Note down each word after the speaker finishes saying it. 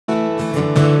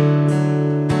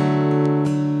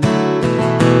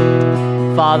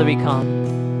Father, we come.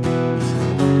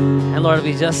 And Lord,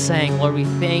 we just sang, Lord, we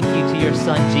thank you to your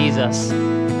Son, Jesus,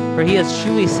 for he has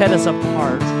truly set us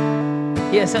apart.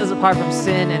 He has set us apart from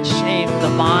sin and shame, the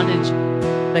bondage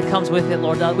that comes with it,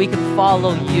 Lord, that we can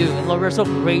follow you. And Lord, we're so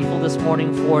grateful this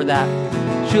morning for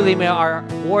that. Truly, may our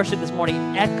worship this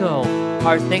morning echo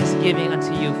our thanksgiving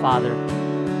unto you, Father.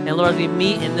 And Lord, as we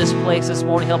meet in this place this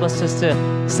morning, help us just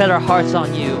to set our hearts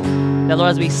on you. That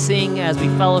Lord, as we sing, as we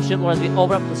fellowship, Lord, as we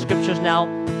open up the scriptures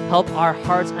now, help our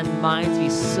hearts and minds be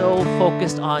so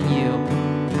focused on you.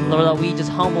 Lord, that we just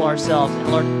humble ourselves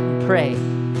and Lord, pray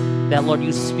that, Lord,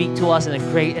 you speak to us in a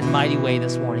great and mighty way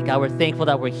this morning. God, we're thankful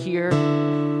that we're here.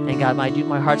 And God,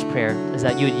 my heart's prayer is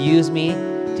that you would use me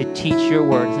to teach your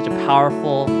word in such a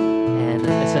powerful and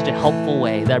in such a helpful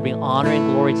way that would bring honor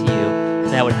and glory to you and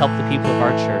that would help the people of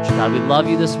our church. God, we love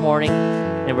you this morning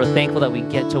and we're thankful that we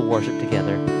get to worship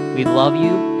together. We love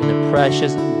you in the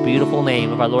precious, beautiful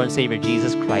name of our Lord and Savior,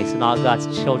 Jesus Christ, and all God's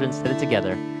children said it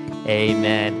together.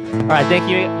 Amen. All right, thank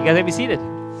you. You guys may be seated.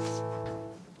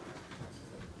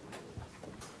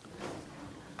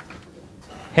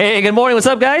 Hey, good morning. What's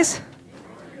up, guys?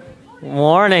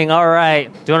 Morning. All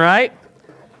right. Doing all right?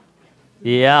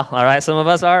 Yeah. All right. Some of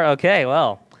us are. Okay.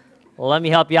 Well, let me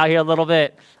help you out here a little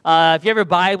bit. If you have your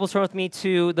Bibles, turn with me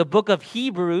to the book of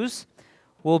Hebrews.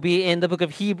 We'll be in the book of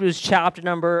Hebrews chapter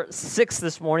number 6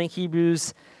 this morning.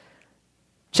 Hebrews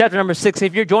chapter number 6.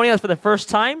 If you're joining us for the first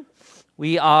time,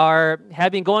 we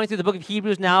have been going through the book of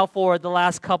Hebrews now for the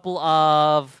last couple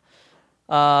of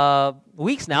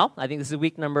weeks now. I think this is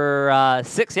week number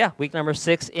 6. Yeah, week number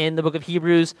 6 in the book of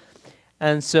Hebrews.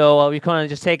 And so we've kind of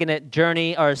just taken it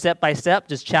journey or step by step,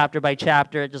 just chapter by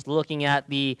chapter, just looking at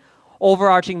the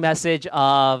overarching message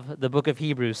of the book of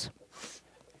Hebrews.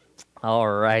 All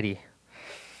righty.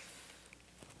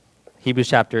 Hebrews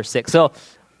chapter 6. So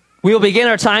we will begin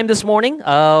our time this morning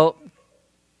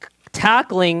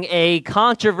tackling a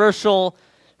controversial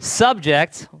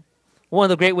subject. One of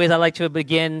the great ways I like to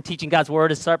begin teaching God's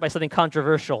word is start by something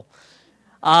controversial.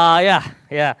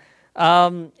 And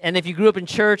if you grew up in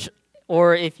church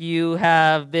or if you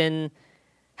have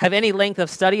any length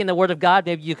of study in the Word of God,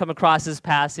 maybe you come across this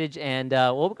passage, and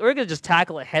we're going to just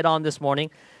tackle it head on this morning.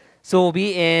 So we'll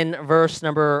be in verse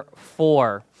number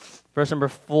 4. Verse number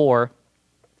 4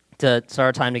 to start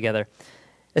our time together.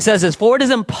 It says this, "For it is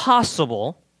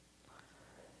impossible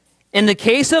in the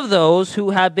case of those who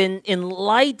have been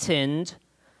enlightened,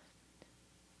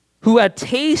 who have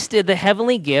tasted the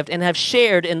heavenly gift and have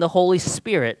shared in the Holy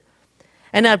Spirit,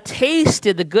 and have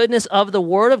tasted the goodness of the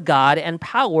Word of God and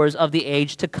powers of the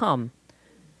age to come,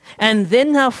 and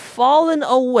then have fallen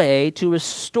away to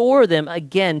restore them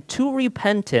again to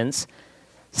repentance,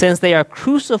 since they are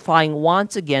crucifying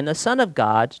once again the Son of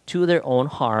God to their own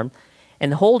harm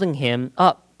and holding him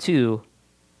up to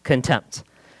contempt."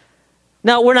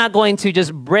 Now, we're not going to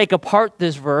just break apart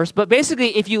this verse, but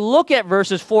basically, if you look at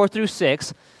verses 4 through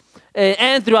 6,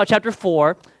 and throughout chapter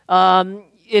 4,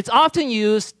 it's often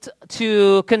used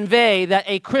to convey that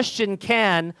a Christian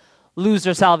can lose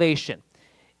their salvation.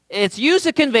 It's used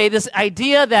to convey this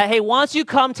idea that, hey, once you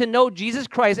come to know Jesus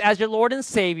Christ as your Lord and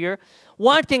Savior,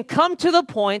 one can come to the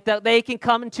point that they can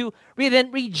come to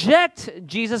then reject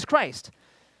Jesus Christ.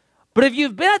 But if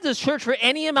you've been at this church for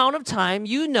any amount of time,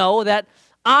 you know that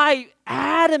I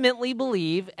adamantly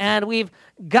believe, and we've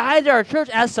guided our church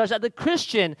as such, that the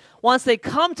Christian, once they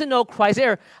come to know Christ, they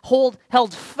are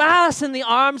held fast in the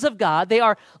arms of God. They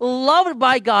are loved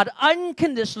by God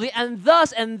unconditionally, and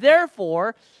thus and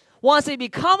therefore, once they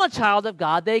become a child of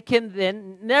God, they can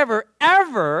then never,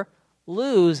 ever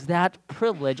lose that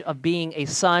privilege of being a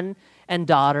son and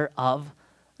daughter of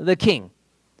the King.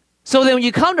 So then when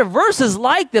you come to verses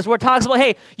like this where it talks about,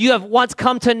 hey, you have once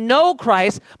come to know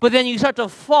Christ, but then you start to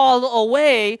fall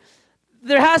away,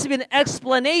 there has to be an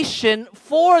explanation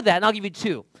for that. And I'll give you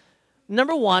two.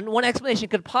 Number one explanation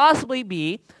could possibly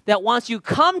be that once you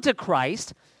come to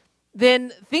Christ,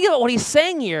 then think about what he's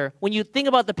saying here when you think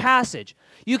about the passage.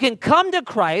 You can come to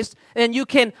Christ and you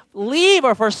can leave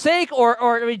or forsake or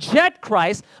reject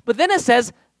Christ, but then it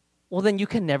says, well, then you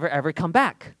can never, ever come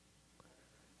back.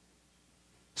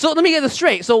 So let me get this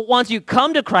straight. So once you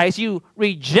come to Christ, you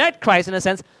reject Christ in a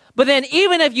sense, but then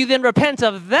even if you then repent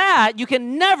of that, you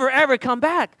can never, ever come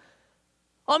back.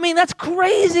 I mean, that's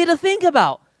crazy to think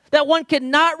about, that one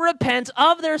cannot repent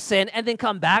of their sin and then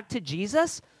come back to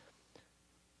Jesus.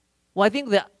 Well, I think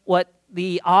that what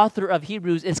the author of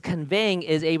Hebrews is conveying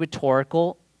is a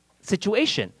rhetorical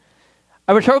situation.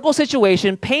 A rhetorical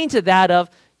situation painted that of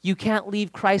you can't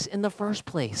leave Christ in the first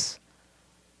place.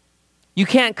 You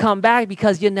can't come back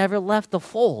because you never left the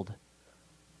fold.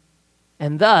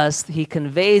 And thus, he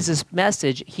conveys this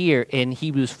message here in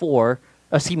 6,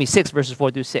 verses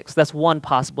 4 through 6. That's one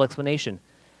possible explanation.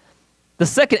 The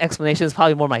second explanation is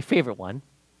probably more my favorite one.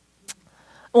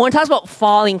 When it talks about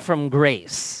falling from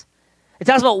grace, it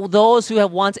talks about those who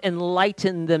have once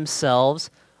enlightened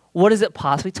themselves. What is it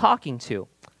possibly talking to?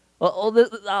 Well,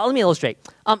 let me illustrate.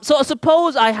 So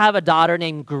suppose I have a daughter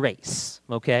named Grace,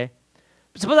 okay?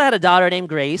 Suppose I had a daughter named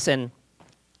Grace, and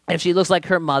if she looks like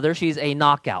her mother, she's a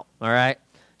knockout, all right?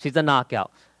 She's a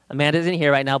knockout. Amanda isn't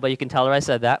here right now, but you can tell her I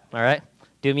said that, all right?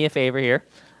 Do me a favor here.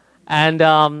 And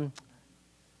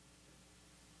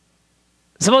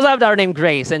suppose I have a daughter named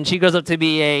Grace, and she grows up to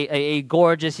be a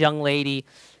gorgeous young lady.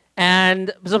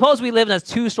 And suppose we live in a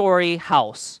 2-story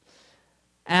house.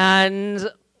 And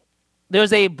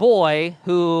there's a boy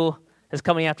who is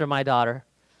coming after my daughter.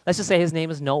 Let's just say his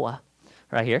name is Noah,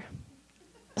 right here.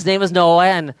 His name is Noah,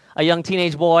 and a young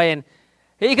teenage boy, and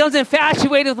he becomes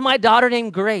infatuated with my daughter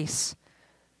named Grace.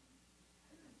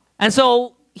 And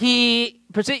so he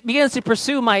begins to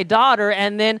pursue my daughter,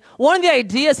 and then one of the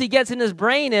ideas he gets in his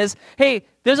brain is, hey,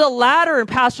 there's a ladder in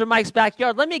Pastor Mike's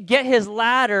backyard. Let me get his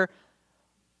ladder,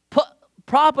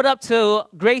 prop it up to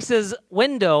Grace's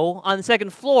window on the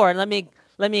 2nd floor, and let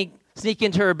me sneak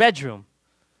into her bedroom.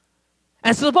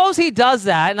 And suppose he does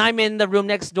that, and I'm in the room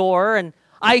next door, and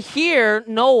I hear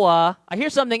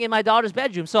something in my daughter's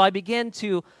bedroom, so I begin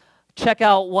to check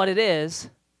out what it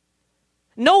is.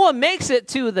 Noah makes it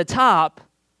to the top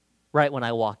right when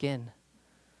I walk in.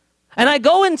 And I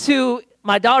go into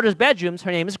my daughter's bedrooms,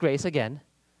 her name is Grace again,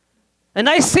 and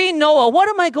I see Noah. What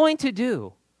am I going to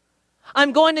do?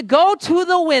 I'm going to go to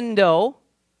the window.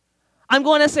 I'm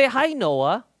going to say, hi,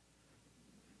 Noah.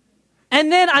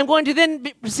 And then I'm going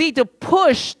to proceed to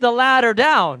push the ladder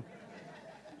down.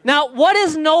 Now, what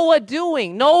is Noah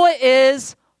doing? Noah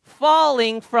is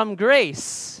falling from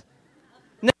grace.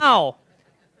 Now,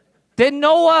 did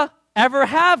Noah ever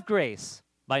have grace?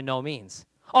 By no means.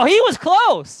 Oh, he was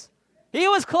close. He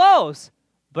was close,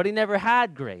 but he never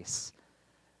had grace.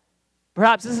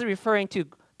 Perhaps this is referring to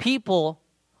people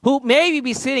who maybe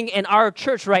be sitting in our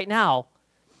church right now.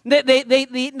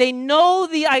 They know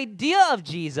the idea of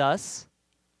Jesus.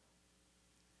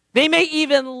 They may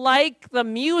even like the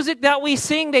music that we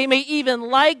sing. They may even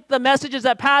like the messages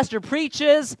that pastor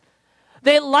preaches.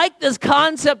 They like this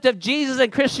concept of Jesus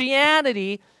and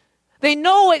Christianity. They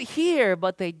know it here,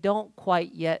 but they don't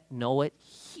quite yet know it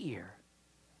here.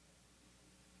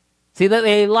 See, that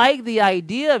they like the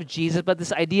idea of Jesus, but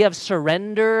this idea of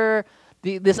surrender,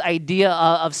 this idea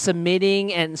of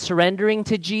submitting and surrendering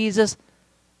to Jesus,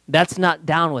 that's not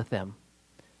down with them.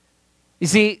 You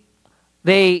see,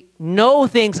 they know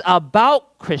things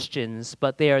about Christians,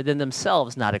 but they are then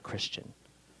themselves not a Christian.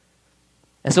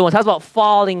 And so when it talks about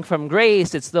falling from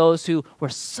grace, it's those who were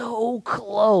so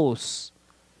close,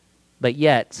 but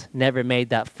yet never made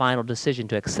that final decision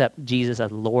to accept Jesus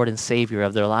as Lord and Savior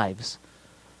of their lives.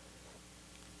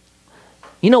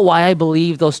 You know why I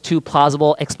believe those two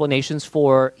plausible explanations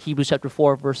for Hebrews chapter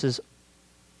 6,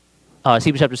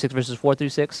 verses 4 through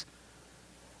 6?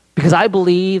 Because I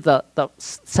believe that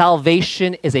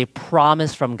salvation is a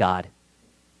promise from God.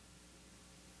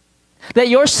 That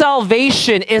your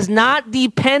salvation is not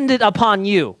dependent upon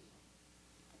you.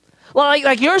 Well,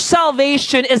 like your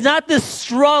salvation is not this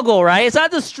struggle, right? It's not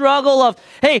the struggle of,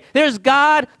 hey, there's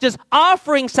God just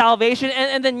offering salvation,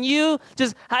 and then you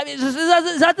just have it.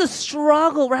 It's not the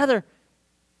struggle. Rather,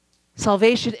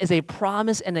 salvation is a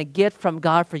promise and a gift from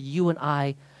God for you and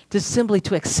I to simply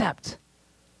to accept.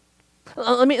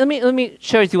 Let me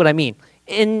share with you what I mean.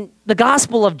 In the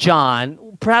Gospel of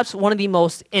John, perhaps one of the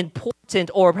most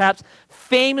important or perhaps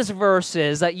famous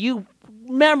verses that you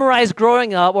memorized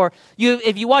growing up, or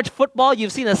if you watch football,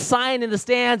 you've seen a sign in the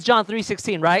stands, John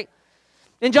 3:16, right?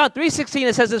 In John 3:16,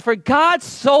 it says this, for God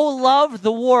so loved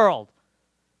the world.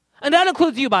 And that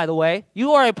includes you, by the way.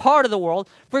 You are a part of the world.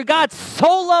 For God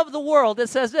so loved the world, it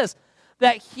says this,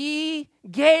 that he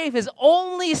gave his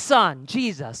only son,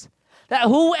 Jesus, that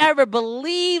whoever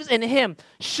believes in him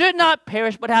should not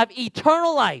perish but have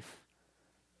eternal life.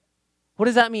 What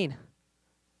does that mean?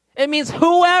 It means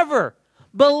whoever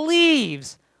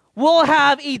believes will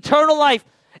have eternal life.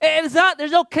 It's not,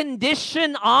 there's no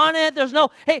condition on it. There's no,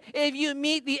 hey, if you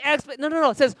meet the no.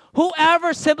 It says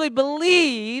whoever simply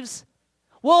believes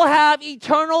will have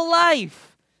eternal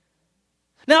life.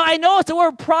 Now, I know the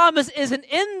word promise isn't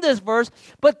in this verse,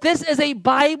 but this is a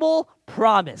Bible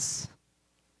promise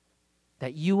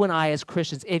that you and I as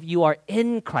Christians, if you are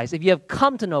in Christ, if you have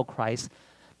come to know Christ,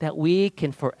 that we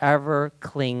can forever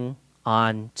cling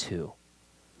on to.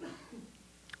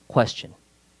 Question: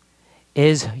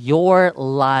 is your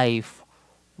life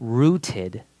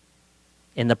rooted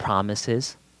in the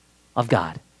promises of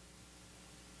God?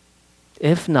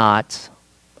 If not,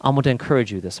 I want to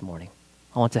encourage you this morning.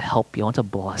 I want to help you. I want to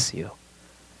bless you.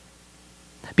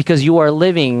 Because you are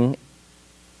living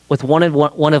with one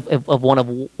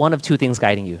of two things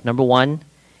guiding you. Number one,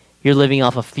 you're living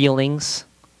off of feelings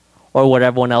or what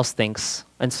everyone else thinks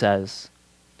and says.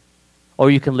 Or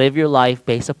you can live your life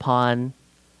based upon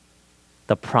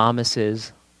the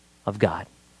promises of God.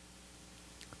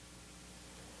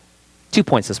 2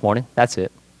 points this morning. That's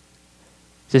it.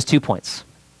 Just 2 points.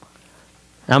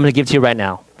 And I'm going to give it to you right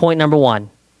now. Point number one,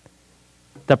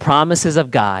 the promises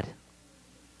of God,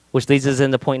 which leads us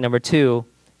into point number two,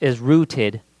 is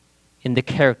rooted in the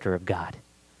character of God.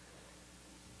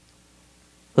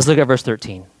 Let's look at verse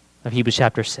 13 of Hebrews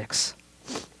chapter 6.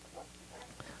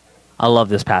 I love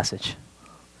this passage.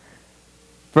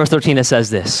 Verse 13, it says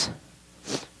this.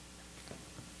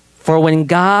 For when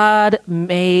God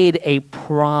made a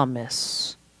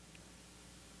promise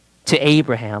to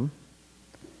Abraham,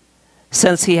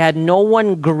 since he had no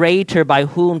one greater by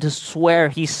whom to swear,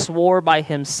 he swore by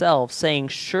himself, saying,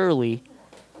 surely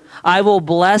I will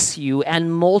bless you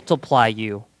and multiply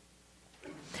you.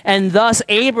 And thus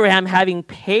Abraham, having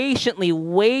patiently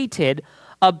waited,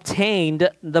 obtained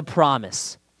the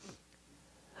promise.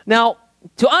 Now,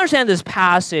 to understand this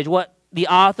passage, what the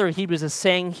author of Hebrews is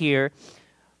saying here,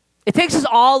 it takes us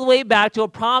all the way back to a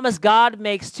promise God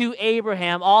makes to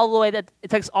Abraham, it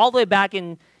takes all the way back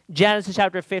in Genesis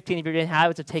chapter 15, if you're in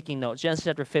habits of taking notes. Genesis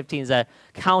chapter 15 is a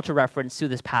counter-reference to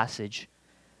this passage.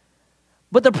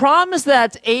 But the promise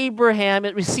that Abraham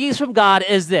receives from God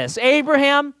is this.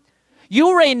 Abraham, you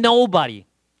were a nobody.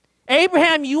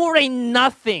 Abraham, you were a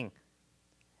nothing.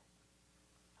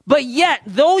 But yet,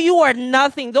 though you are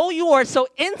nothing, though you are so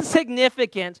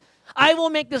insignificant, I will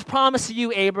make this promise to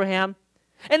you, Abraham.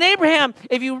 And Abraham,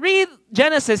 if you read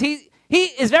Genesis, he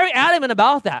is very adamant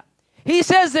about that. He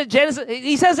says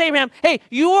to Abraham, hey,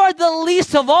 you are the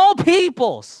least of all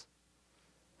peoples.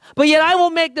 But yet I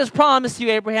will make this promise to you,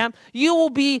 Abraham. You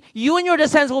and your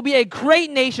descendants will be a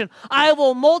great nation. I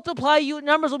will multiply you.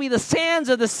 Numbers will be the sands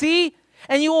of the sea,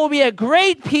 and you will be a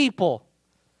great people.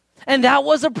 And that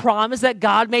was a promise that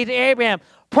God made to Abraham.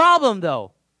 Problem,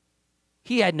 though,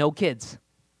 he had no kids.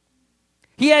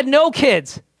 He had no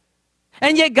kids.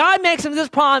 And yet God makes him this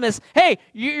promise, hey,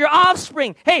 your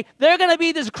offspring, hey, they're going to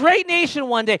be this great nation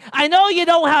one day. I know you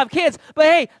don't have kids, but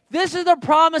hey, this is the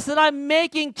promise that I'm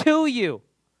making to you.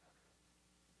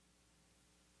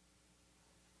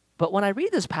 But when I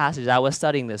read this passage I was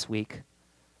studying this week,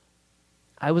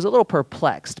 I was a little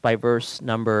perplexed by verse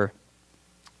number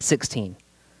 16.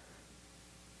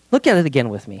 Look at it again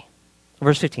with me.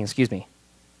 Verse 15, excuse me.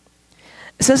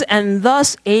 It says, and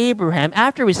thus Abraham,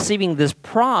 after receiving this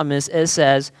promise, it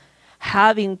says,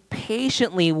 having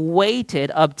patiently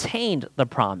waited, obtained the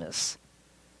promise.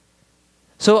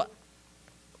 So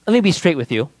let me be straight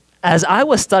with you. As I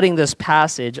was studying this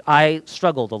passage, I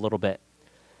struggled a little bit.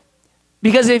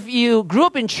 Because if you grew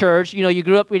up in church, you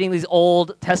grew up reading these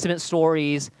Old Testament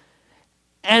stories,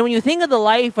 and when you think of the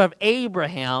life of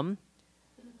Abraham,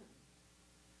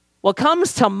 what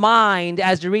comes to mind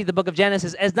as you read the book of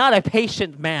Genesis is not a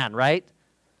patient man, right?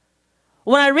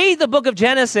 When I read the book of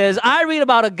Genesis, I read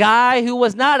about a guy who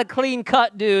was not a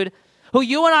clean-cut dude, who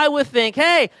you and I would think,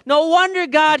 hey, no wonder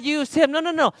God used him.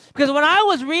 No. Because when I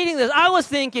was reading this, I was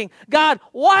thinking, God,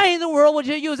 why in the world would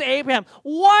you use Abraham?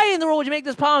 Why in the world would you make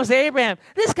this promise to Abraham?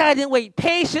 This guy didn't wait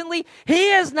patiently.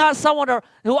 He is not someone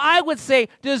who I would say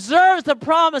deserves the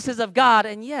promises of God.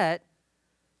 And yet,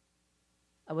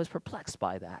 I was perplexed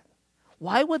by that.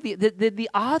 Why would the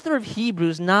author of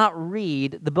Hebrews not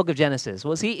read the book of Genesis?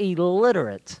 Was he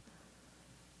illiterate?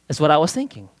 Is what I was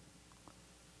thinking.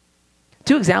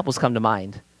 2 examples come to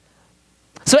mind.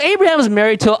 So Abraham was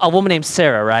married to a woman named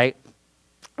Sarah, right?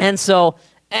 And so,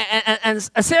 and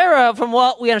Sarah, from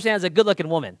what we understand, is a good-looking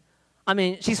woman. I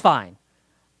mean, she's fine.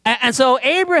 And so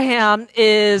Abraham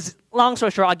is, long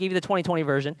story short, I'll give you the 2020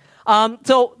 version.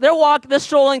 So they're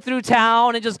strolling through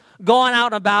town and just going out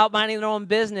and about, minding their own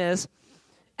business.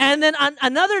 And then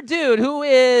another dude who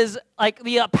is like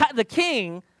the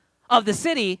king of the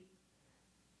city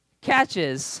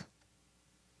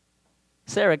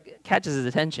Sarah catches his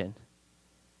attention.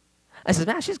 I says,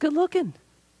 man, she's good looking.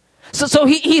 So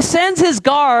he sends his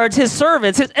guards, his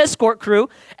servants, his escort crew,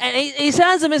 and he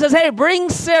sends them and says, hey, bring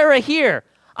Sarah here.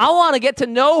 I want to get to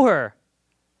know her.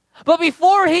 But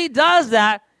before he does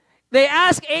that, they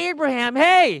ask Abraham,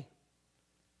 hey,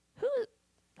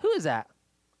 who is that?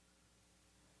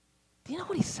 Do you know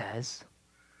what he says?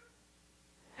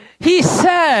 He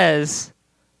says,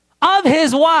 of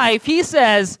his wife, he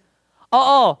says,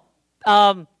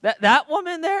 That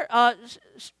woman there,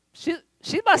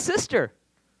 she's my sister.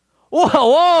 Whoa, whoa,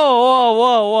 whoa,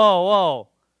 whoa, whoa, whoa.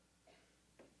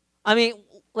 I mean,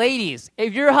 ladies,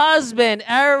 if your husband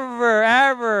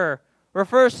ever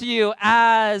refers to you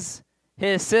as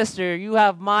his sister, you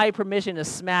have my permission to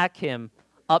smack him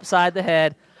upside the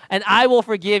head, and I will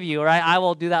forgive you, right? I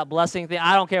will do that blessing thing.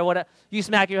 I don't care what you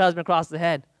smack your husband across the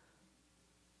head.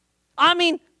 I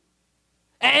mean,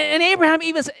 and Abraham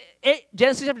even said,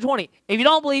 Genesis chapter 20. If you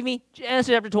don't believe me,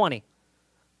 Genesis chapter 20.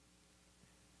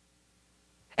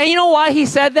 And you know why he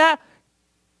said that?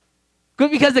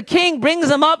 Good, because the king brings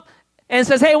him up and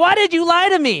says, hey, why did you lie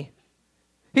to me?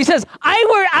 He says,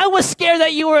 I was scared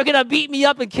that you were going to beat me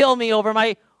up and kill me over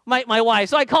my wife,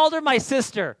 so I called her my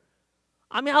sister.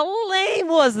 I mean, how lame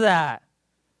was that?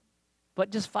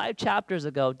 But just 5 chapters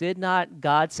ago, did not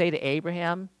God say to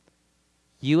Abraham,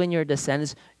 you and your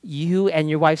descendants, you and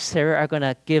your wife Sarah are going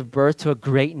to give birth to a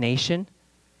great nation?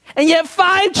 And yet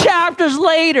 5 chapters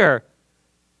later,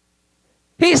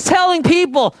 he's telling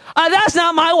people, that's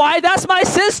not my wife, that's my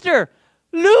sister.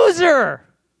 Loser.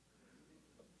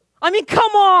 I mean,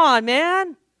 come on,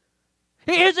 man.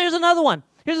 Here's another one.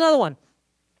 Here's another one.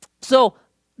 So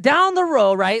down the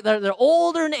road, right, they're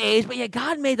older in age, but yet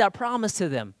God made that promise to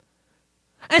them.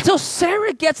 And so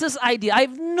Sarah gets this idea. I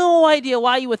have no idea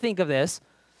why you would think of this.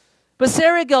 But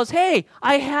Sarah goes, hey,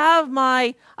 I have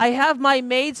my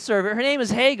maidservant. Her name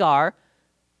is Hagar.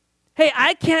 Hey,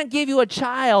 I can't give you a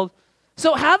child,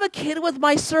 so have a kid with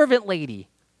my servant lady.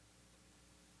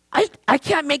 I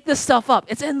can't make this stuff up.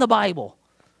 It's in the Bible.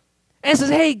 And it says,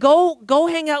 hey, go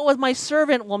hang out with my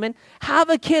servant woman, have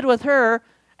a kid with her,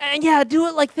 and yeah, do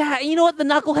it like that. And you know what the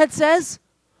knucklehead says?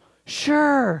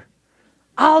 Sure,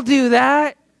 I'll do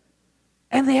that.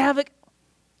 And they have it.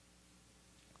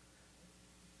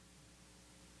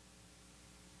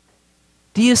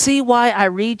 Do you see why I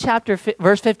read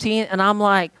verse 15 and I'm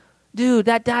like, dude,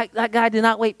 that guy did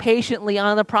not wait patiently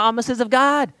on the promises of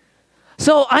God.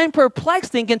 So I'm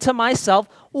perplexed thinking to myself,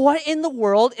 what in the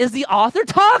world is the author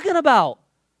talking about?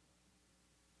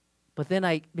 But then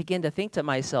I begin to think to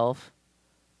myself,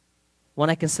 when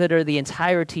I consider the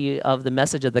entirety of the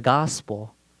message of the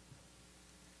gospel,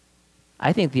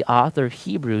 I think the author of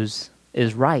Hebrews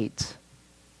is right,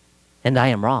 and I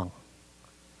am wrong.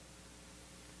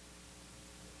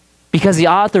 Because the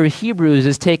author of Hebrews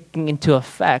is taking into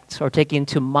effect or taking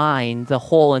into mind the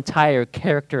whole entire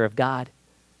character of God.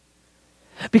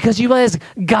 Because you realize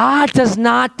God does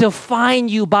not define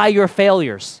you by your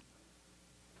failures.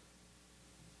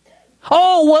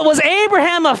 Oh, was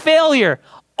Abraham a failure?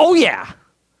 Oh, yeah.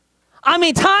 I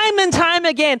mean, time and time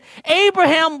again,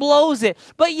 Abraham blows it.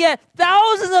 But yet,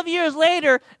 thousands of years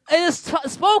later, it is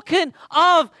spoken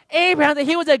of Abraham that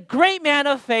he was a great man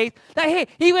of faith, that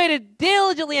he waited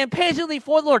diligently and patiently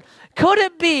for the Lord. Could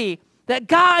it be that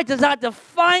God does not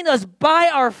define us by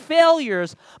our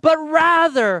failures, but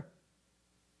rather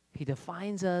he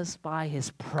defines us by his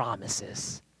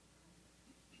promises?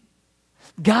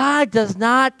 God does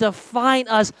not define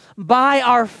us by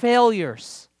our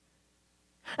failures.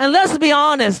 And let's be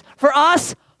honest, for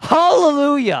us,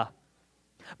 hallelujah.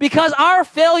 Because our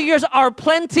failures are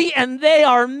plenty and they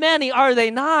are many, are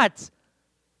they not?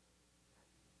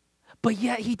 But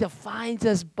yet he defines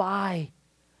us by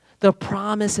the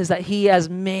promises that he has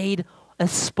made and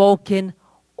spoken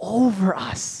over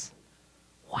us.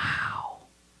 Wow.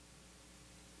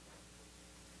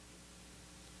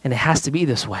 And it has to be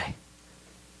this way.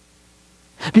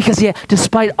 Because yet,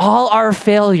 despite all our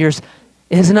failures,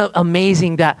 isn't it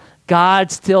amazing that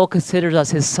God still considers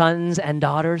us his sons and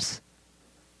daughters?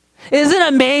 Isn't it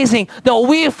amazing that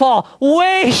we fall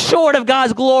way short of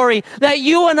God's glory, that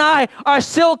you and I are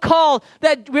still called,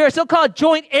 that we are still called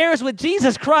joint heirs with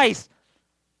Jesus Christ?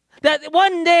 That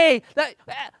one day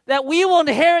that we will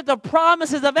inherit the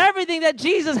promises of everything that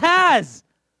Jesus has.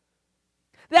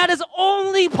 That is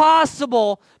only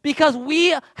possible because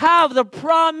we have the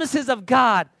promises of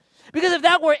God. Because if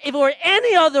it were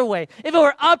any other way, if it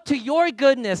were up to your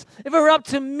goodness, if it were up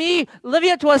to me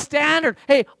living up to a standard,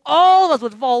 hey, all of us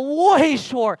would fall way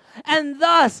short. And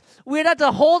thus, we're not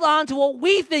to hold on to what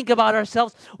we think about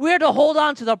ourselves. We're to hold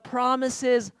on to the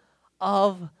promises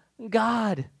of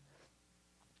God.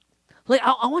 Like,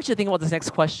 I want you to think about this next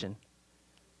question.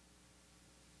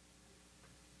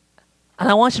 And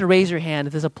I want you to raise your hand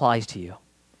if this applies to you.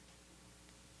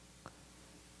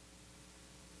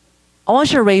 I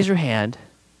want you to raise your hand,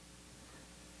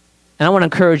 and I want to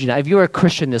encourage you now. If you're a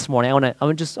Christian this morning,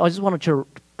 I just want you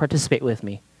to participate with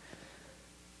me.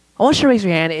 I want you to raise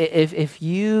your hand if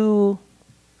you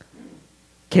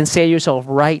can say to yourself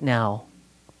right now,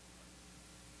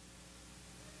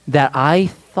 that I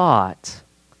thought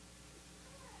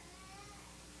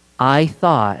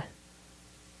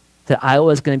that I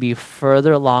was going to be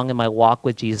further along in my walk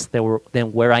with Jesus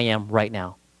than where I am right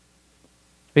now.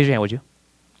 Raise your hand, would you?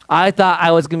 I thought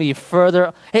I was going to be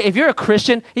further. Hey, if you're a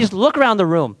Christian, you just look around the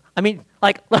room. I mean,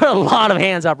 like, there are a lot of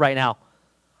hands up right now.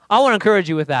 I want to encourage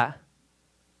you with that.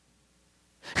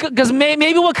 Because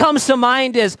maybe what comes to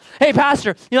mind is, hey,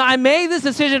 Pastor, I made this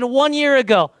decision 1 year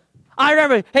ago. I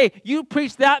remember, hey, you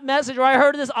preached that message, or I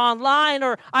heard this online,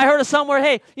 or I heard it somewhere.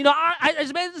 Hey, I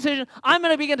just made the decision. I'm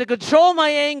going to begin to control my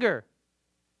anger.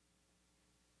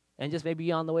 And just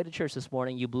maybe on the way to church this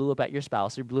morning, you blew up at your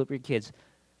spouse, or blew up your kids.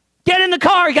 Get in the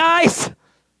car, guys!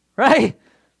 Right?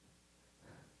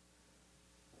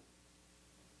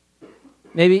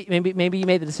 Maybe you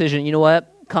made the decision, you know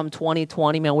what? Come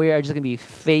 2020, man, we are just going to be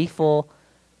faithful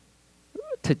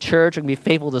to church. We're going to be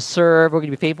faithful to serve. We're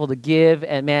going to be faithful to give.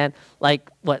 And man, like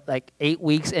 8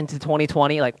 weeks into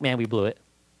 2020, man, we blew it.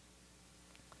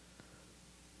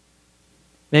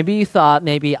 Maybe you thought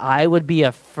maybe I would be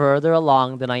further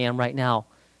along than I am right now.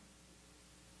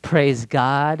 Praise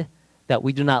God that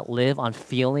we do not live on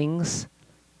feelings,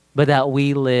 but that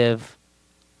we live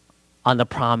on the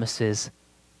promises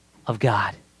of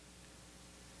God.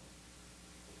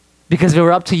 Because if it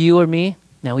were up to you or me,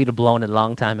 now we'd have blown it a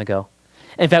long time ago.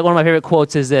 In fact, one of my favorite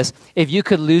quotes is this: if you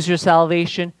could lose your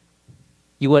salvation,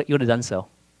 you would have done so.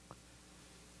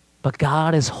 But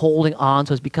God is holding on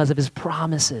to us because of his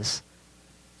promises.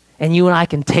 And you and I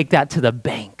can take that to the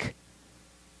bank.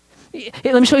 Hey,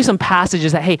 let me show you some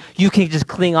passages that, hey, you can just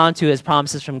cling on to as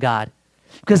promises from God.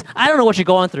 Because I don't know what you're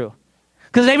going through.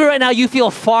 Because maybe right now you feel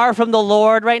far from the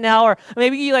Lord right now, or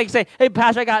maybe you say, hey,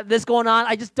 Pastor, I got this going on.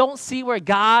 I just don't see where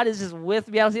God is just with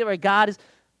me. I don't see where God is.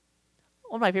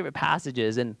 One of my favorite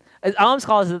passages, and I almost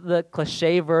call it the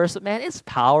cliche verse, but man, it's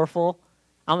powerful.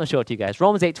 I'm going to show it to you guys.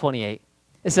 Romans 8:28.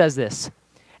 It says this: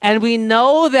 and we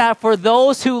know that for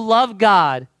those who love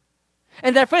God,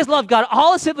 and that phrase love God,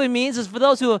 all it simply means is for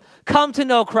those who have come to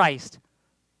know Christ.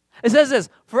 It says this: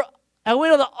 and we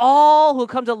know that all who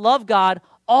come to love God,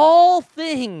 all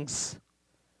things.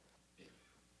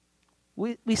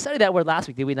 We studied that word last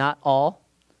week, did we not? All.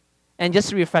 And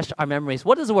just to refresh our memories,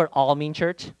 what does the word all mean,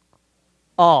 church?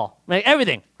 All. Like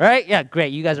everything, right? Yeah,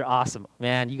 great. You guys are awesome.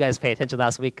 Man, you guys paid attention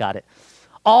last week. Got it.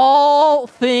 All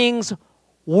things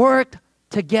work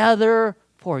together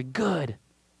for good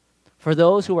for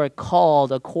those who are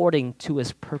called according to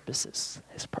his purposes.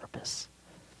 His purpose.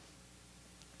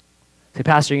 Say,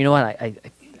 Pastor, you know what? I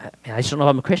just don't know if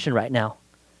I'm a Christian right now.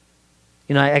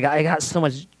 I got so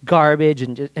much garbage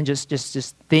and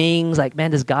just things like,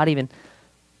 man, does God even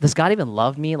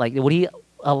love me? Like, would he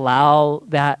allow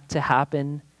that to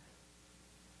happen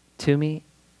to me?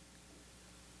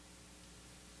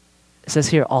 It says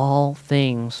here, all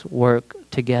things work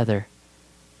together.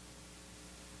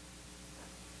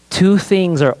 Two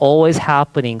things are always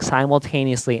happening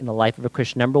simultaneously in the life of a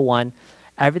Christian. Number one,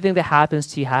 everything that happens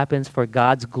to you happens for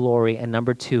God's glory. And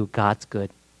number two, God's good.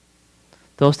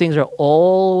 Those things are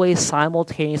always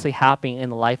simultaneously happening in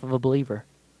the life of a believer.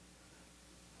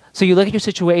 So you look at your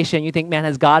situation and you think, man,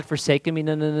 has God forsaken me?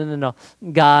 No.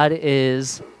 God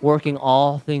is working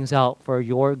all things out for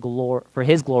your glory, for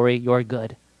his glory, your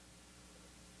good.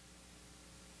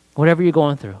 Whatever you're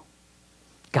going through,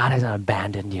 God hasn't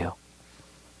abandoned you.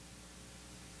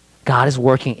 God is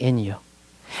working in you.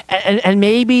 And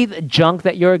maybe the junk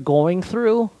that you're going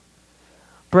through,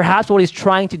 perhaps what he's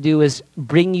trying to do is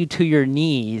bring you to your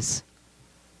knees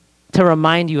to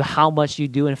remind you how much you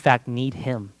do in fact need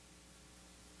him.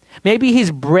 Maybe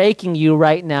he's breaking you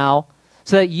right now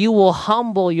so that you will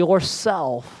humble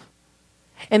yourself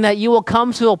and that you will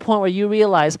come to a point where you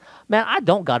realize, man, I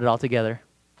don't got it all together.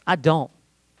 I don't.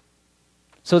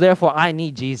 So therefore, I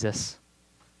need Jesus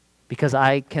because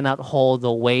I cannot hold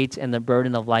the weight and the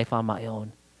burden of life on my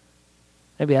own.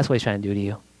 Maybe that's what he's trying to do to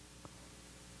you.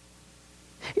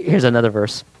 Here's another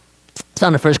verse. It's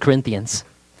found in 1 Corinthians.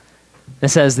 It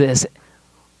says this: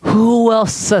 who will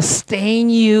sustain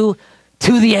you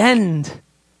to the end,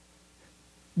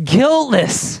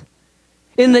 guiltless,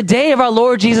 in the day of our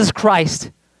Lord Jesus Christ?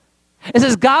 It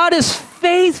says, God is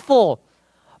faithful,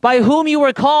 by whom you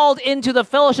were called into the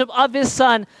fellowship of his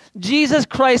Son, Jesus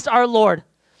Christ our Lord.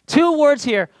 Two words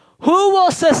here. Who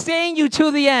will sustain you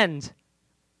to the end?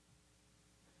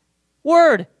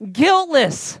 Word,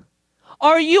 guiltless.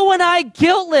 Are you and I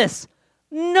guiltless?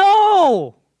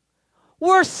 No.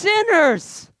 We're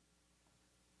sinners.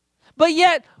 But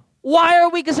yet, Why are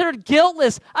we considered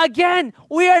guiltless? Again,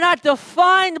 we are not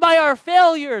defined by our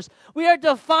failures. We are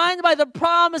defined by the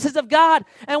promises of God.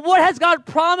 And what has God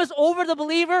promised over the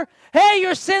believer? Hey,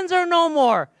 your sins are no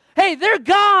more. Hey, they're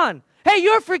gone. Hey,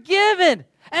 you're forgiven.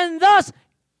 And thus,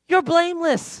 you're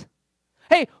blameless.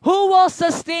 Hey, who will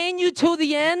sustain you to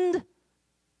the end?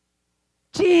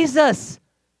 Jesus.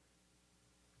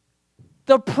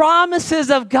 The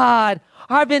promises of God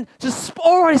have been just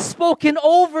already spoken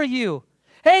over you.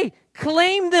 Hey,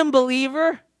 claim them,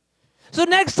 believer. So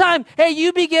next time, hey,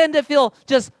 you begin to feel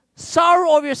just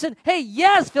sorrow over your sin. Hey,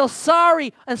 yes, feel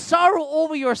sorry and sorrow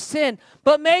over your sin,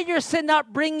 but may your sin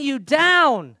not bring you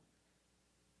down,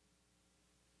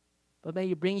 but may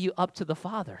it bring you up to the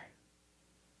Father.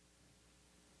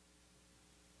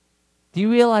 Do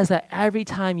you realize that every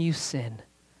time you sin,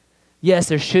 yes,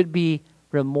 there should be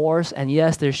remorse, and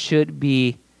yes, there should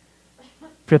be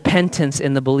repentance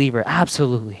in the believer,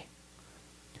 absolutely.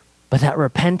 But that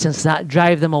repentance does not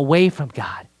drive them away from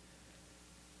God.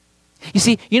 You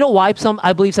see, you know why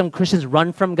I believe some Christians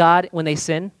run from God when they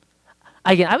sin?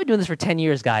 Again, I've been doing this for 10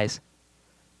 years, guys.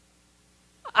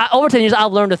 Over 10 years,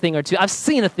 I've learned a thing or two. I've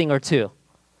seen a thing or two.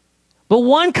 But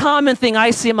one common thing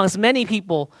I see amongst many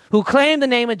people who claim the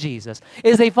name of Jesus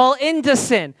is they fall into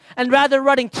sin, and rather than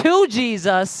running to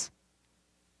Jesus,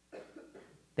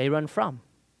 they run from.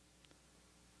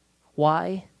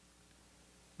 Why?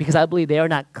 Because I believe they are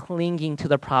not clinging to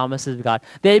the promises of God.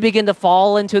 They begin to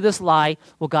fall into this lie,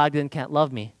 well, God then can't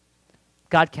love me.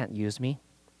 God can't use me.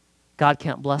 God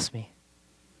can't bless me.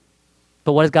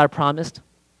 But what has God promised?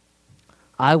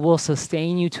 I will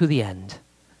sustain you to the end,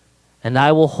 and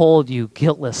I will hold you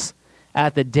guiltless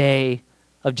at the day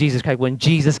of Jesus Christ, when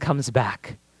Jesus comes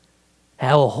back. And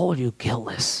I will hold you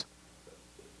guiltless.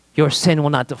 Your sin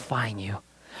will not define you.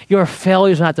 Your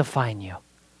failures will not define you.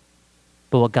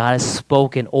 But what God has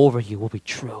spoken over you will be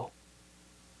true.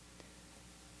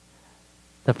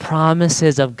 The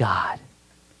promises of God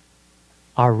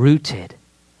are rooted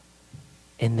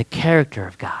in the character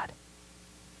of God.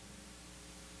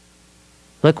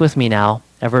 Look with me now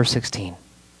at verse 16.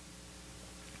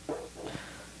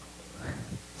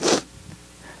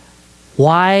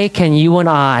 Why can you and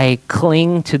I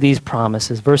cling to these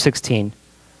promises? Verse 16.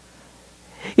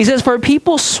 He says, for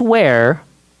people swear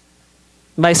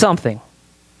by something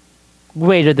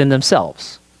greater than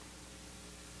themselves.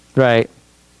 Right?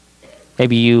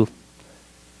 Maybe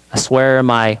I swear in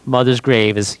my mother's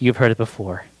grave, as you've heard it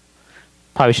before.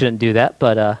 Probably shouldn't do that,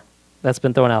 but that's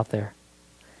been thrown out there.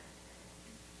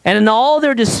 And in all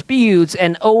their disputes,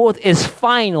 an oath is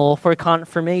final for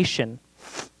confirmation.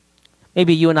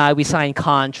 Maybe you and I, we sign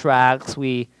contracts,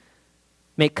 we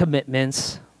make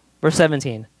commitments. Verse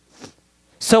 17.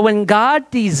 So when God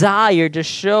desired to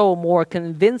show more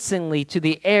convincingly to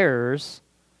the heirs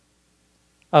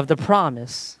of the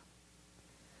promise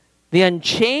the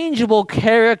unchangeable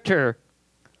character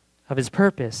of his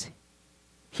purpose,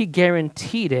 he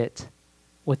guaranteed it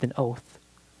with an oath.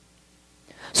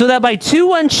 So that by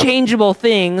two unchangeable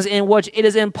things in which it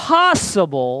is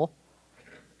impossible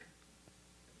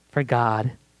for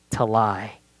God to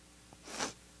lie,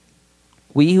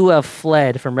 we who have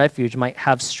fled from refuge might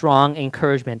have strong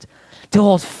encouragement to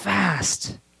hold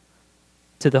fast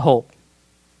to the hope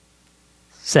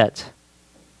set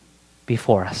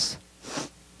before us.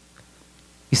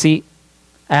 You see,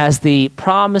 as the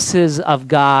promises of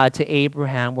God to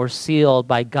Abraham were sealed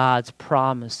by God's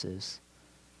promises,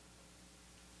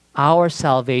 our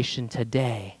salvation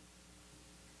today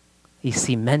is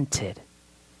cemented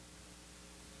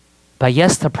by,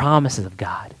 yes, the promises of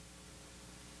God,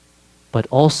 but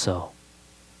also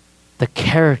the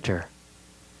character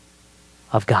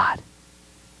of God.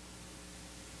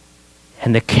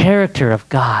 And the character of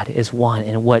God is one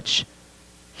in which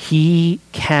he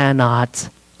cannot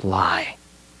lie.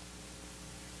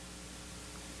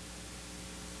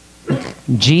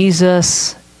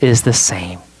 Jesus is the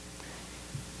same.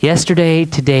 Yesterday,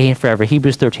 today, and forever.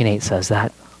 Hebrews 13:8 says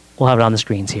that. We'll have it on the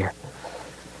screens here.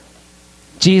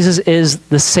 Jesus is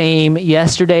the same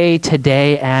yesterday,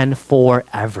 today, and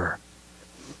forever.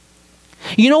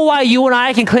 You know why you and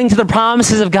I can cling to the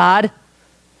promises of God?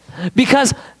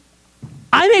 Because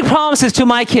I make promises to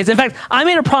my kids. In fact, I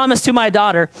made a promise to my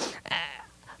daughter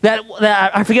that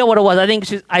I forget what it was. I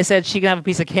think I said she can have a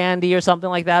piece of candy or something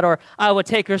like that, or I would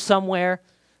take her somewhere.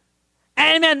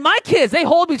 And man, my kids, they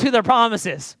hold me to their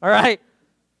promises, all right?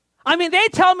 I mean, they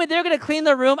tell me they're going to clean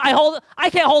the room. I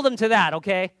can't hold them to that,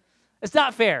 okay? It's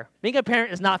not fair. Being a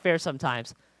parent is not fair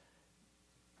sometimes.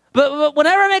 But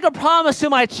whenever I make a promise to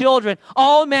my children,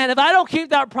 oh man, if I don't keep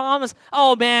that promise,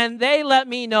 oh man, they let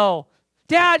me know.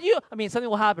 Dad, something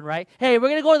will happen, right? Hey, we're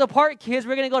going to go to the park, kids.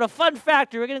 We're going to go to Fun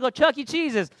Factory. We're going to go Chuck E.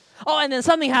 Cheese's. Oh, and then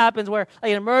something happens where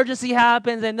like an emergency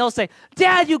happens, and they'll say,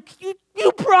 Dad, you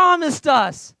promised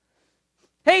us.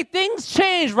 Hey, things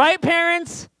change, right,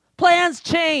 parents? Plans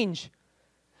change.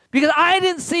 Because I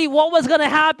didn't see what was going to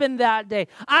happen that day.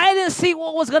 I didn't see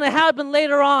what was going to happen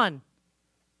later on.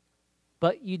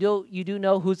 But you do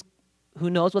know who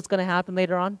knows what's going to happen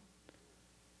later on?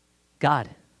 God.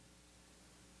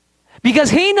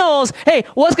 Because he knows, hey,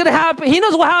 what's going to happen. He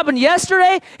knows what happened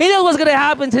yesterday. He knows what's going to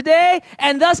happen today.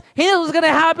 And thus, he knows what's going to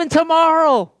happen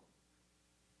tomorrow.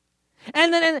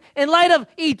 And then in light of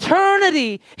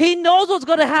eternity, he knows what's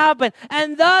going to happen.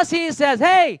 And thus, he says,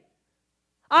 hey,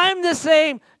 I'm the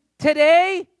same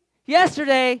today,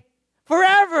 yesterday,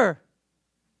 forever.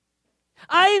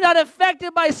 I am not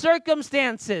affected by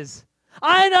circumstances.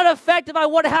 I am not affected by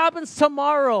what happens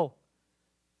tomorrow.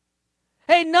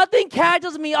 Hey, nothing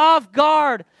catches me off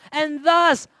guard. And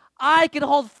thus, I can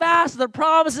hold fast to the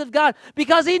promises of God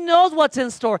because he knows what's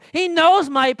in store. He knows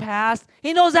my past.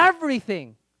 He knows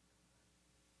everything.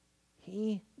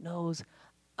 He knows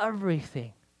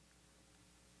everything.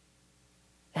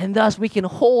 And thus, we can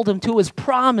hold him to his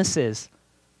promises.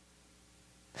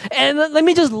 And let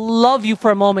me just love you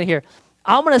for a moment here.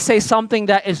 I'm going to say something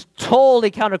that is totally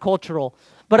countercultural,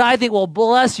 but I think will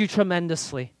bless you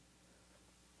tremendously.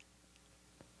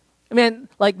 Man,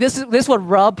 like this would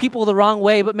rub people the wrong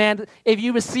way, but man, if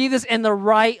you receive this in the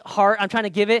right heart, I'm trying to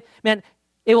give it, man,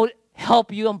 it will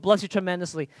help you and bless you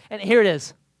tremendously. And here it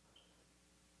is.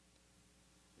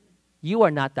 You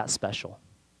are not that special.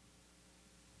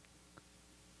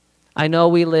 I know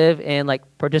we live in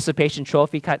like participation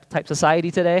trophy type society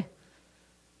today.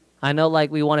 I know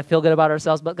like we want to feel good about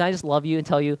ourselves, but can I just love you and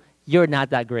tell you, you're not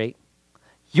that great.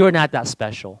 You're not that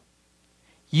special.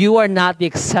 You are not the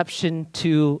exception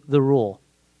to the rule.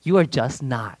 You are just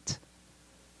not.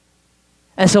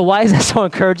 And so why is that so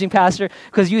encouraging, Pastor?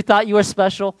 Because you thought you were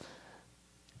special?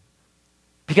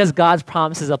 Because God's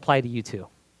promises apply to you too.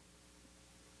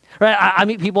 Right? I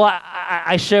meet people,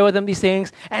 I share with them these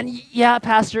things, and yeah,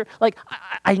 Pastor, like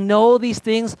I know these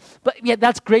things, but yeah,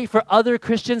 that's great for other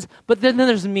Christians, but then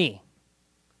there's me.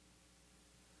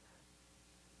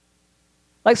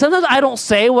 Like sometimes I don't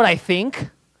say what I think,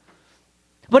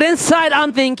 but inside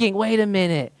I'm thinking, wait a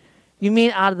minute, you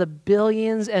mean out of the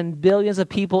billions and billions of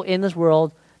people in this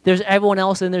world, there's everyone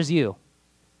else and there's you?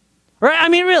 Right? I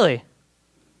mean, really?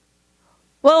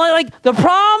 Well, like the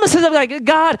promises of like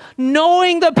God,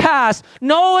 knowing the past,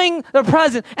 knowing the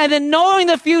present, and then knowing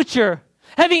the future,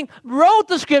 having wrote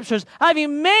the scriptures,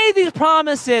 having made these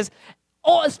promises,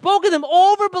 spoken them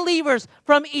over believers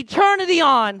from eternity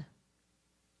on,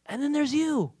 and then there's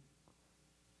you.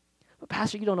 But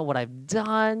Pastor, you don't know what I've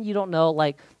done. You don't know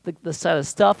like the set of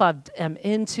stuff I am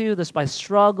into. There's my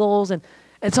struggles, and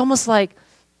it's almost like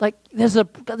there's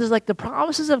like the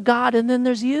promises of God, and then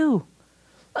there's you.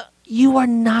 You are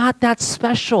not that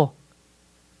special.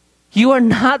 You are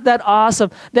not that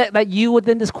awesome that you would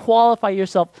then disqualify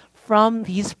yourself from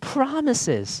these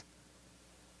promises.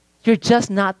 You're just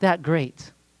not that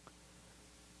great.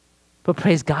 But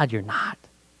praise God, you're not.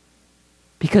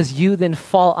 Because you then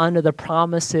fall under the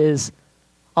promises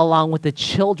along with the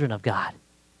children of God.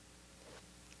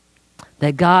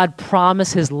 That God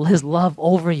promised his love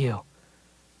over you.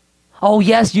 Oh,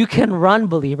 yes, you can run,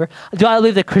 believer. Do I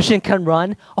believe the Christian can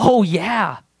run? Oh,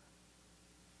 yeah.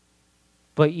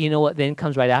 But you know what then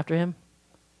comes right after him?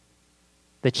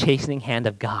 The chastening hand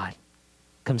of God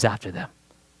comes after them.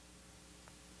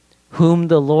 Whom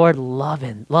the Lord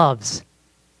loves.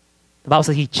 The Bible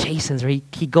says he chastens, or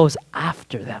he goes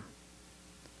after them.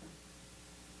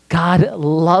 God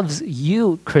loves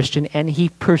you, Christian, and he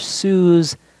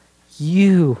pursues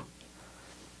you.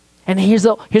 And here's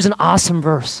an awesome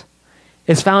verse.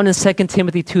 It's found in 2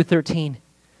 Timothy 2:13.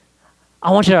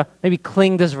 I want you to maybe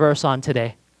cling this verse on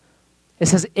today. It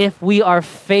says, if we are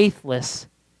faithless,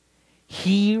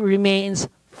 he remains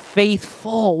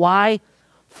faithful. Why?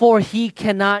 For he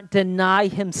cannot deny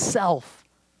himself.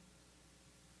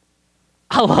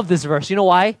 I love this verse. You know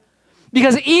why?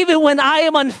 Because even when I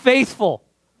am unfaithful,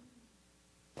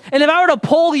 and if I were to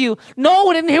poll you, no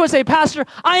one in here would say, Pastor,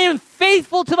 I am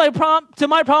faithful to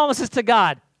my promises to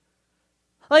God.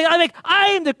 Like I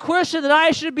am the Christian that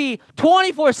I should be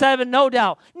 24/7, no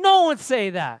doubt. No one would say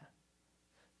that.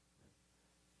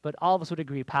 But all of us would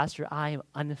agree, Pastor, I am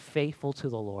unfaithful to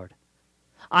the Lord.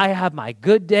 I have my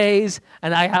good days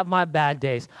and I have my bad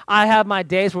days. I have my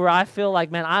days where I feel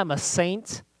like, man, I'm a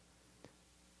saint.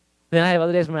 Then I have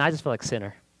other days when I just feel like a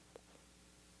sinner.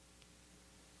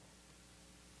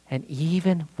 And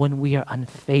even when we are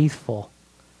unfaithful,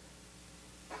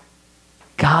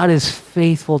 God is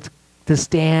faithful to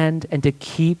stand and to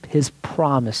keep his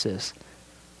promises.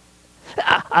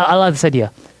 I love this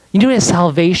idea. You know that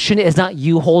salvation is not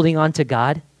you holding on to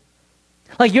God?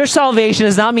 Like your salvation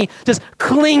is not me just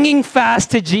clinging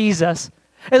fast to Jesus.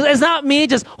 It's not me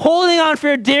just holding on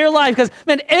for dear life because,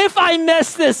 man, if I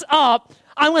mess this up,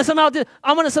 I'm going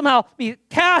to somehow be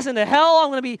cast into hell. I'm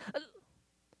going to be...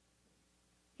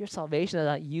 Your salvation is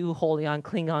not you holding on,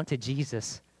 clinging on to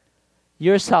Jesus.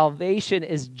 Your salvation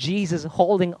is Jesus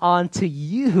holding on to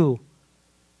you.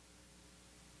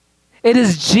 It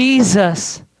is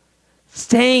Jesus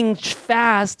staying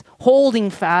fast, holding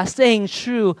fast, staying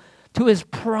true to his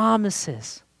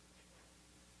promises.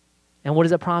 And what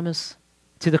does it promise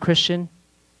to the Christian?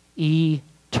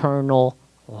 Eternal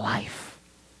life.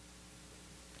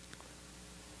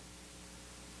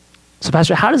 So,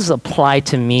 Pastor, how does this apply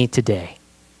to me today?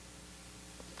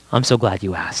 I'm so glad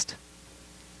you asked.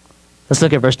 Let's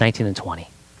look at verse 19 and 20.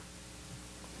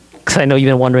 Because I know you've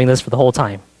been wondering this for the whole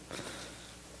time.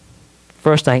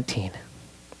 Verse 19.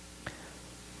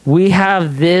 We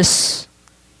have this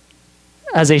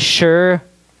as a sure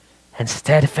and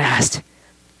steadfast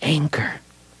anchor.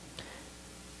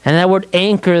 And that word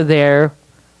anchor there,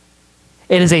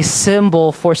 it is a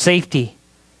symbol for safety,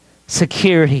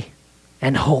 security,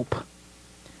 and hope.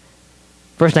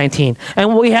 Verse 19,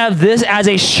 and we have this as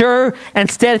a sure and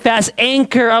steadfast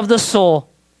anchor of the soul,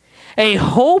 a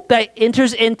hope that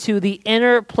enters into the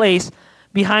inner place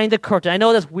behind the curtain. I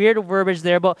know that's weird verbiage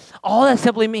there, but all that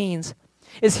simply means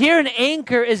is here an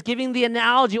anchor is giving the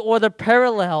analogy or the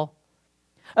parallel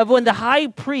of when the high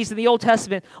priest in the Old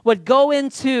Testament would go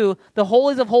into the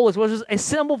holies of holies, which was a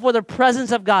symbol for the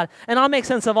presence of God. And I'll make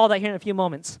sense of all that here in a few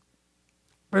moments.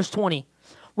 Verse 20,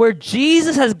 where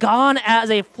Jesus has gone as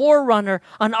a forerunner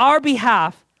on our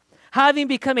behalf, having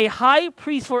become a high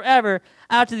priest forever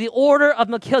after the order of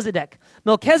Melchizedek.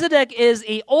 Melchizedek is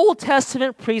an Old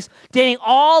Testament priest dating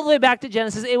all the way back to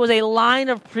Genesis. It was a line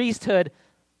of priesthood,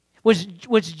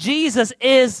 which Jesus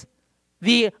is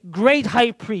the great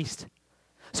high priest.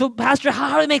 So, Pastor,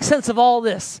 how do we make sense of all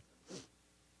this?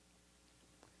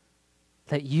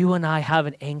 That you and I have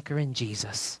an anchor in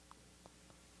Jesus.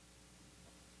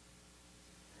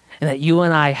 And that you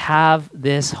and I have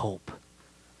this hope.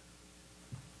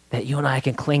 That you and I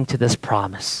can cling to this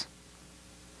promise.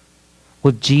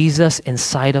 With Jesus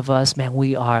inside of us, man,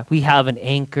 we have an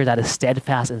anchor that is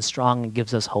steadfast and strong and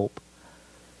gives us hope.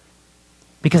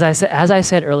 Because as I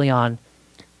said early on,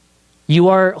 you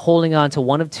are holding on to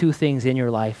one of two things in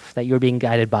your life that you're being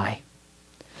guided by.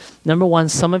 Number one,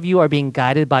 some of you are being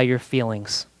guided by your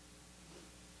feelings.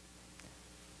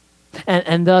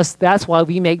 And thus, that's why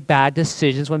we make bad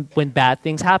decisions when bad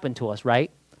things happen to us,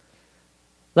 right?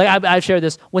 Like I've shared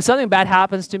this. When something bad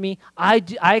happens to me,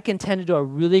 I can tend to do a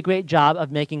really great job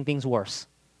of making things worse.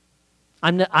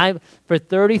 For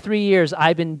 33 years,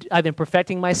 I've been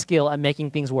perfecting my skill at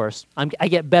making things worse. I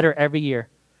get better every year.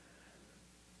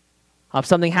 If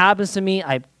something happens to me,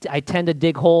 I tend to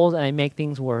dig holes and I make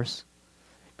things worse.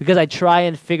 Because I try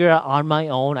and figure it out on my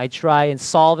own. I try and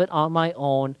solve it on my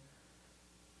own.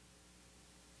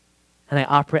 And I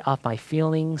operate off my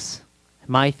feelings,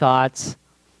 my thoughts,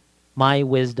 my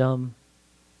wisdom,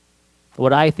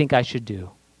 what I think I should do.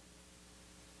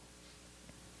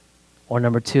 Or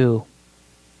number two,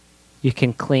 you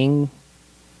can cling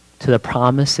to the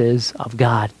promises of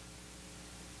God,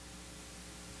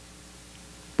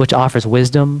 which offers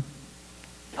wisdom,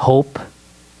 hope,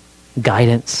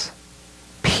 guidance,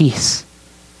 peace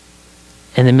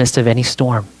in the midst of any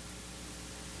storm.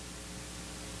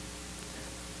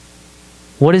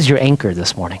 What is your anchor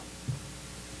this morning?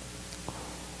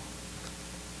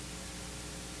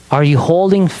 Are you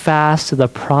holding fast to the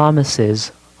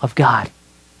promises of God?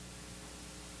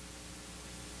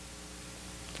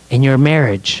 In your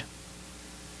marriage,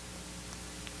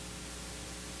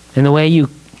 in the way you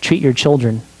treat your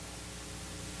children,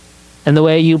 in the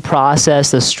way you process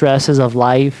the stresses of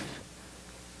life,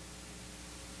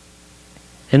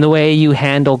 in the way you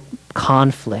handle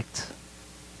conflict.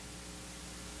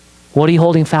 What are you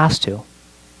holding fast to?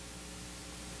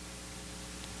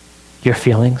 Your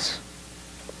feelings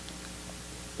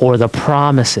or the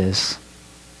promises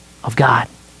of God?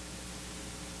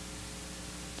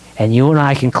 And you and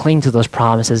I can cling to those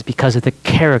promises because of the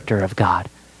character of God.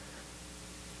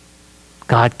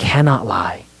 God cannot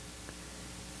lie.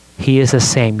 He is the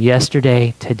same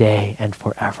yesterday, today, and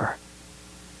forever.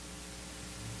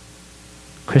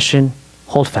 Christian,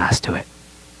 hold fast to it.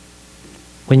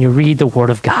 When you read the Word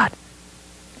of God,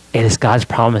 it is God's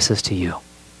promises to you.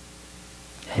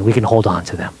 And we can hold on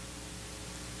to them.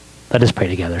 Let us pray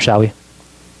together, shall we?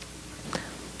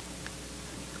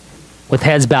 with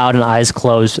heads bowed and eyes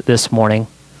closed this morning.